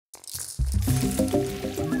The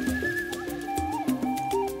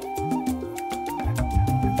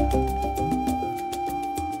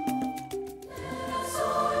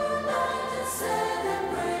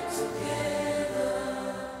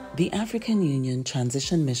African Union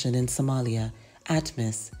Transition Mission in Somalia,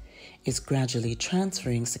 ATMIS, is gradually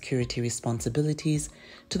transferring security responsibilities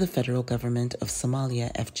to the federal government of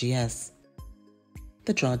Somalia, FGS.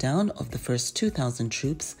 The drawdown of the first 2,000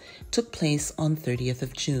 troops took place on 30th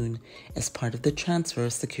of June as part of the transfer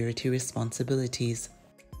of security responsibilities.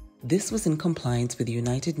 This was in compliance with the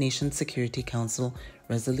United Nations Security Council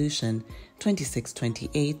Resolution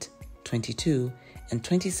 2628, 22, and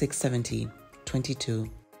 2670, 22.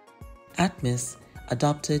 ATMIS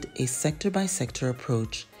adopted a sector-by-sector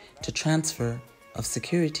approach to transfer of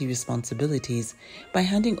security responsibilities by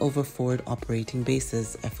handing over forward operating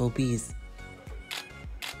bases, FOBs.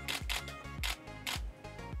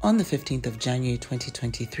 On the 15th of January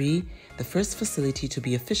 2023, the first facility to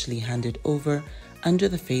be officially handed over under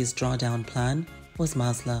the phased drawdown plan was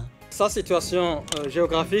Masla. Sa situation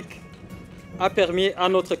géographique a permis à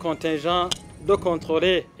notre contingent de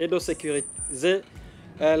contrôler et de sécuriser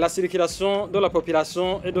la circulation de la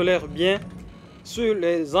population et de leurs biens sur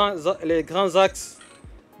les grands axes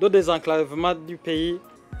de désenclavement du pays.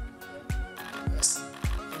 Yes.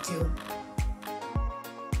 Thank you.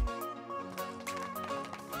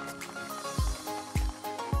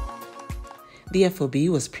 The FOB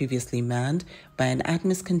was previously manned by an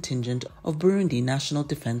ATMIS contingent of Burundi National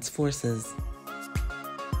Defense Forces.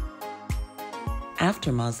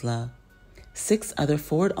 After Masla, 6 other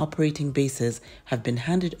forward operating bases have been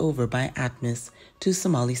handed over by ATMIS to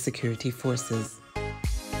Somali security forces.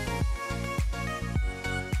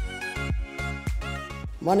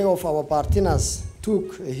 Many of our partners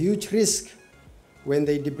took a huge risk when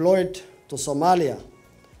they deployed to Somalia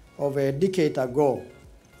over a decade ago.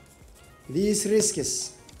 These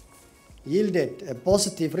risks yielded a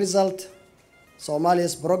positive result.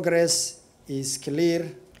 Somalia's progress is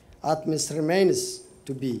clear. ATMIS remains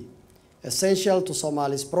to be essential to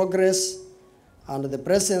Somalia's progress, and the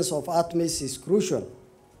presence of ATMIS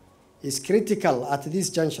is critical at this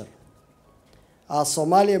juncture, as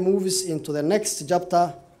Somalia moves into the next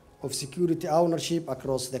chapter of security ownership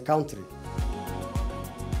across the country.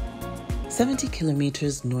 70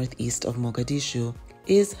 kilometers northeast of Mogadishu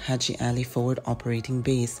is Haji Ali Forward Operating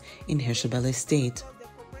Base in Hirshabelle State.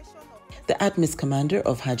 The ATMIS commander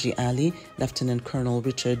of Haji Ali, Lieutenant Colonel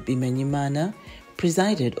Richard Bimenyimana,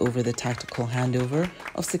 presided over the tactical handover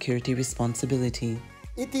of security responsibility.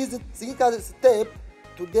 It is a significant step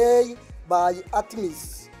today by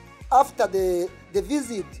ATMIS. After the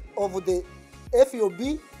visit of the FOB,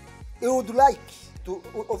 it would like to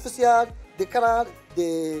officially declare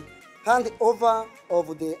the handover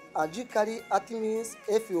of the Ajikari ATMIS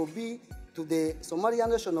FOB to the Somalian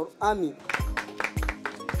National Army.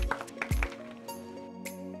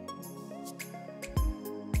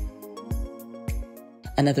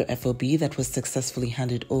 Another FOB that was successfully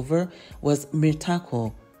handed over was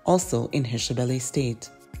Mirtako, also in Hirshabelle State.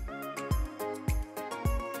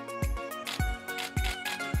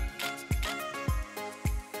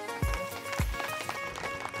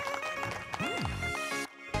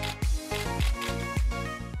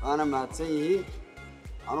 أنا معتسيه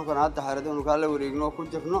أنا كان هذا حردون وقال له وريقنا وكل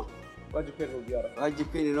جفنا واجب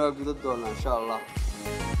كيني نوع ضدنا إن شاء الله.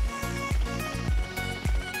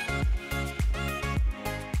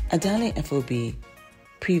 Adale FOB,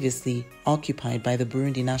 previously occupied by the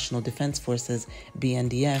Burundi National Defense Forces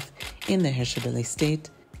BNDF in the Hirshabelle State.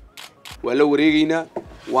 ولا وريقنا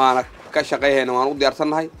وأنا كشقيهنا وأنا ودي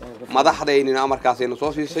أرسلناهاي مدحديننا أمريكاسين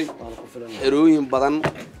صوصيسي حروين بدن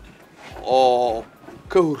أو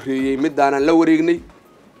كهري مدانا لو ريقني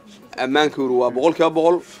أمانكور وبقول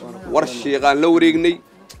كبقول ورشيقان لو ريقني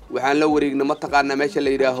وحن لو ريقنا ما تقارنا ماشي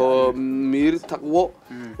اللي يراهو مير تقوى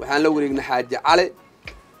وحن لو ريقنا حاجة على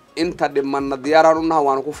أنت دمنا ديارنا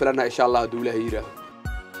وأنا كفلنا إن شاء الله دولة هيرة.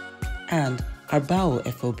 And Arbao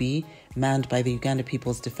FOB, manned by the Uganda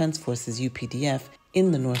People's Defense Forces UPDF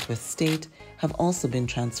in the Northwest State, have also been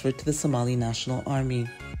transferred to the Somali National Army.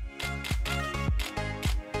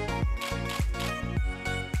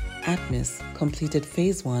 ATMIS completed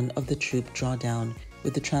Phase 1 of the troop drawdown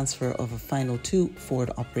with the transfer of a final 2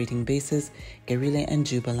 forward operating bases, Gerile and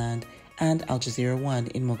Jubaland, and Al Jazeera 1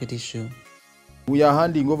 in Mogadishu. We are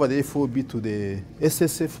handing over the FOB to the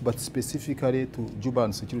SSF, but specifically to Juba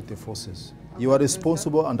and Security Forces. You are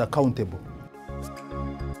responsible and accountable.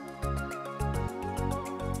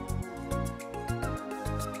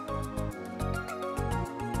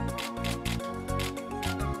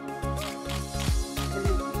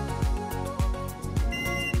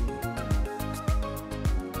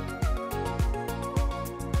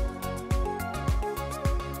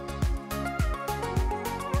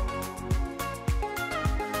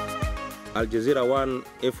 Al Jazeera 1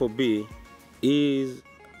 FOB is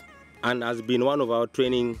and has been one of our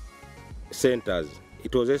training centers.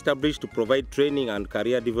 It was established to provide training and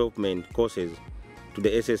career development courses to the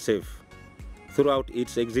SSF. Throughout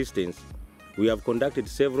its existence, we have conducted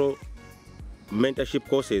several mentorship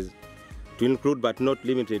courses to include but not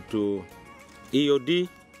limited to EOD,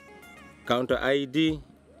 counter IED,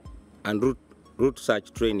 and route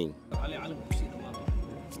search training.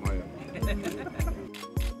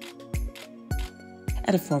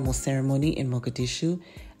 At a formal ceremony in Mogadishu,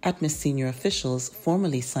 ATMIS senior officials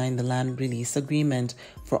formally signed the land release agreement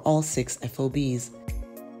for all 6 FOBs.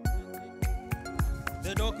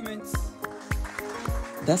 The documents.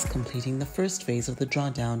 Thus completing the first phase of the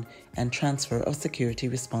drawdown and transfer of security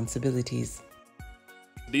responsibilities.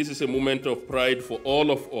 This is a moment of pride for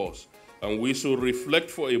all of us, and we should reflect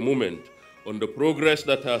for a moment on the progress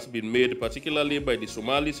that has been made, particularly by the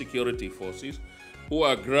Somali security forces, who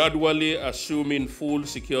are gradually assuming full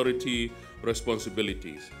security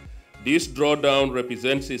responsibilities. This drawdown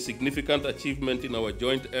represents a significant achievement in our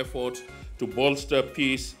joint efforts to bolster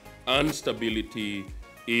peace and stability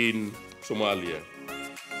in Somalia.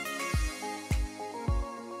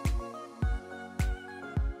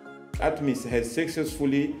 ATMIS has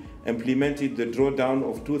successfully implemented the drawdown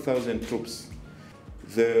of 2,000 troops.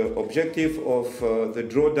 The objective of the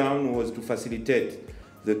drawdown was to facilitate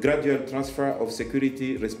the gradual transfer of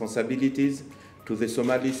security responsibilities to the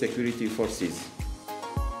Somali security forces.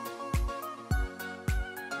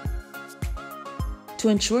 To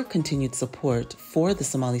ensure continued support for the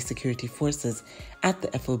Somali security forces at the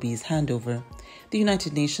FOB's handover, the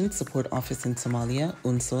United Nations Support Office in Somalia,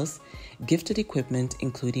 UNSOS, gifted equipment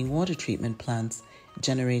including water treatment plants,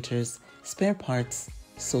 generators, spare parts,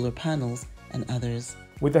 solar panels, and others.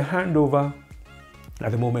 With the handover,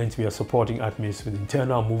 at the moment we are supporting ATMIS with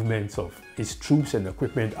internal movements of its troops and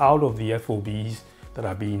equipment out of the FOBs that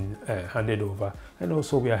are being handed over, and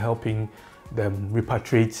also we are helping them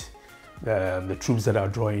repatriate the troops that are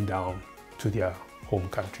drawing down to their home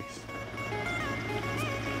countries.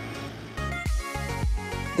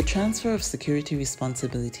 The transfer of security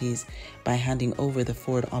responsibilities by handing over the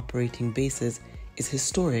forward operating bases is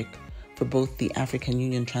historic for both the African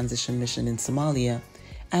Union Transition Mission in Somalia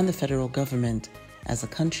and the federal government, as the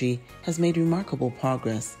country has made remarkable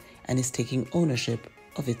progress and is taking ownership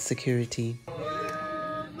of its security.